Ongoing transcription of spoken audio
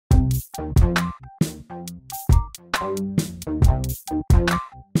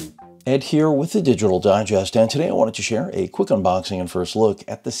Ed here with the Digital Digest, and today I wanted to share a quick unboxing and first look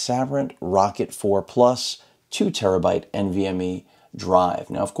at the Sabrent Rocket 4 Plus 2TB NVMe drive.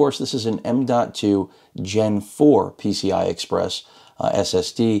 Now, of course, this is an M.2 Gen 4 PCI Express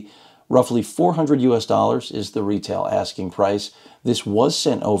SSD. Roughly $400 US is the retail asking price. This was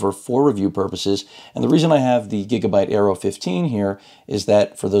sent over for review purposes, and the reason I have the Gigabyte Aero 15 here is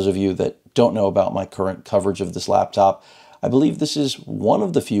that, for those of you that don't know about my current coverage of this laptop, I believe this is one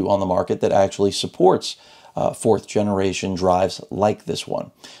of the few on the market that actually supports fourth generation drives like this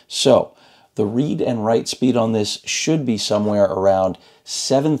one. So the read and write speed on this should be somewhere around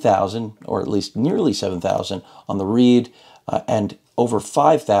 7,000, or at least nearly 7,000 on the read, and over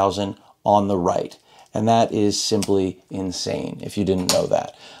 5,000 on the write. And that is simply insane if you didn't know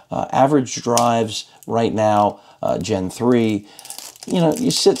that. Average drives right now, Gen 3,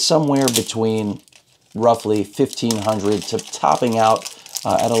 you sit somewhere between roughly 1,500 to topping out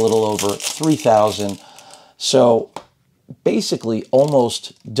at a little over 3,000. So basically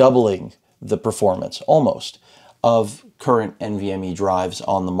almost doubling the performance, almost, of current NVMe drives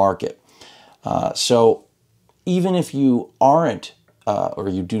on the market. So even if you aren't or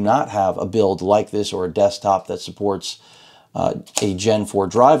you do not have a build like this or a desktop that supports a Gen 4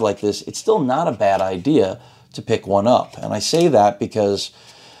 drive like this, it's still not a bad idea to pick one up. And I say that because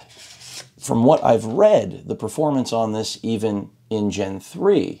from what I've read, the performance on this, even in Gen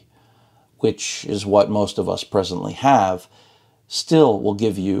 3, which is what most of us presently have, still will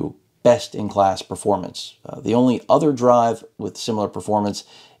give you best-in-class performance. The only other drive with similar performance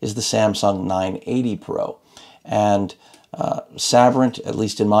is the Samsung 980 Pro. And Sabrent, at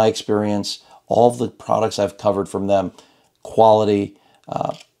least in my experience, all of the products I've covered from them, quality,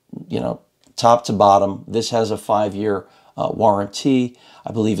 top to bottom. This has a 5-year warranty.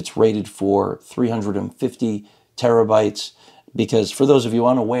 I believe it's rated for 350 terabytes, because for those of you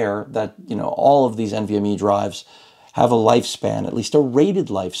unaware that, all of these NVMe drives have a lifespan, at least a rated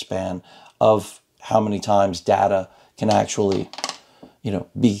lifespan, of how many times data can actually,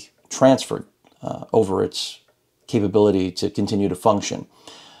 be transferred over its capability to continue to function.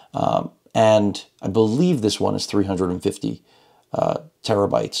 And I believe this one is 350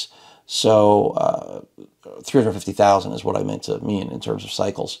 terabytes. So 350,000 is what I meant to mean in terms of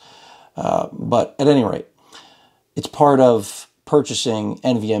cycles. But at any rate, it's part of purchasing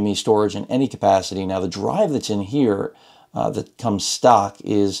NVMe storage in any capacity. Now, the drive that's in here that comes stock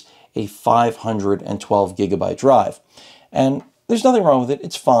is a 512 gigabyte drive. And there's nothing wrong with it.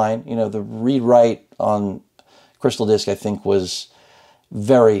 It's fine. The read-write on Crystal Disk, I think, was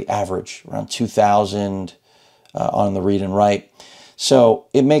very average, around 2,000 on the read and write. So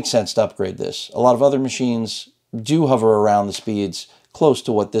it makes sense to upgrade this. A lot of other machines do hover around the speeds close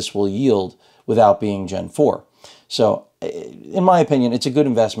to what this will yield without being Gen 4. So in my opinion, it's a good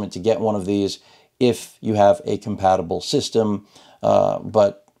investment to get one of these if you have a compatible system.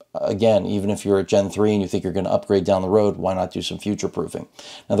 But again, even if you're at Gen 3 and you think you're going to upgrade down the road, why not do some future proofing?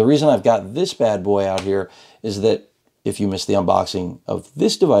 Now, the reason I've got this bad boy out here is that if you missed the unboxing of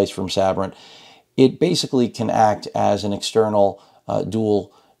this device from Sabrent, it basically can act as an external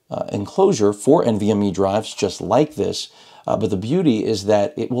dual enclosure for NVMe drives just like this. But the beauty is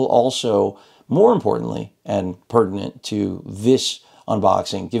that it will also, more importantly and pertinent to this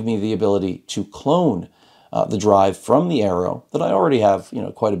unboxing, give me the ability to clone the drive from the Aero that I already have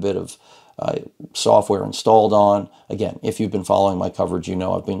quite a bit of software installed on. Again, if you've been following my coverage,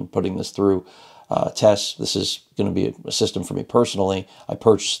 I've been putting this through tests. This is going to be a system for me personally. I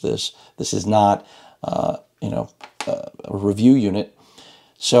purchased this. This is not a review unit.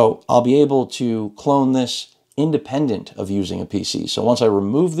 So I'll be able to clone this independent of using a PC. So once I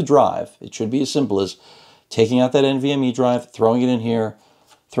remove the drive, it should be as simple as taking out that NVMe drive, throwing it in here,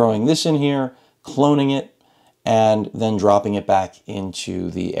 throwing this in here, cloning it, and then dropping it back into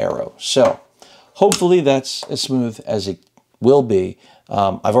the Aero. So hopefully that's as smooth as it will be.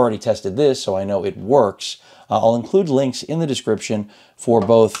 I've already tested this, so I know it works. I'll include links in the description for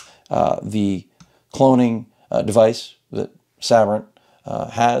both the cloning device that Sabrent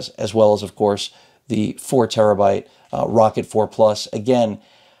has, as well as, of course, the 4 terabyte Rocket 4 Plus. Again,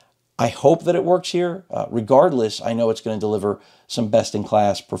 I hope that it works here. Regardless, I know it's going to deliver some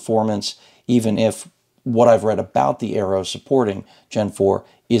best-in-class performance, even if what I've read about the Aero supporting Gen 4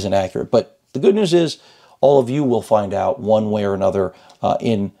 isn't accurate. But the good news is all of you will find out one way or another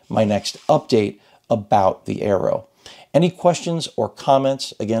in my next update about the Aero. Any questions or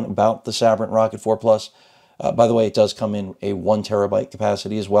comments, again, about the Sabrent Rocket 4 Plus? By the way, it does come in a 1 terabyte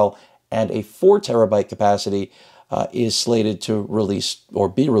capacity as well, and a 4 terabyte capacity. is slated to release or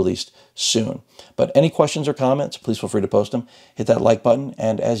be released soon. But any questions or comments, please feel free to post them. Hit that like button,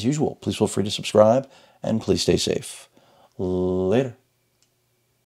 and as usual, please feel free to subscribe, and please stay safe. Later.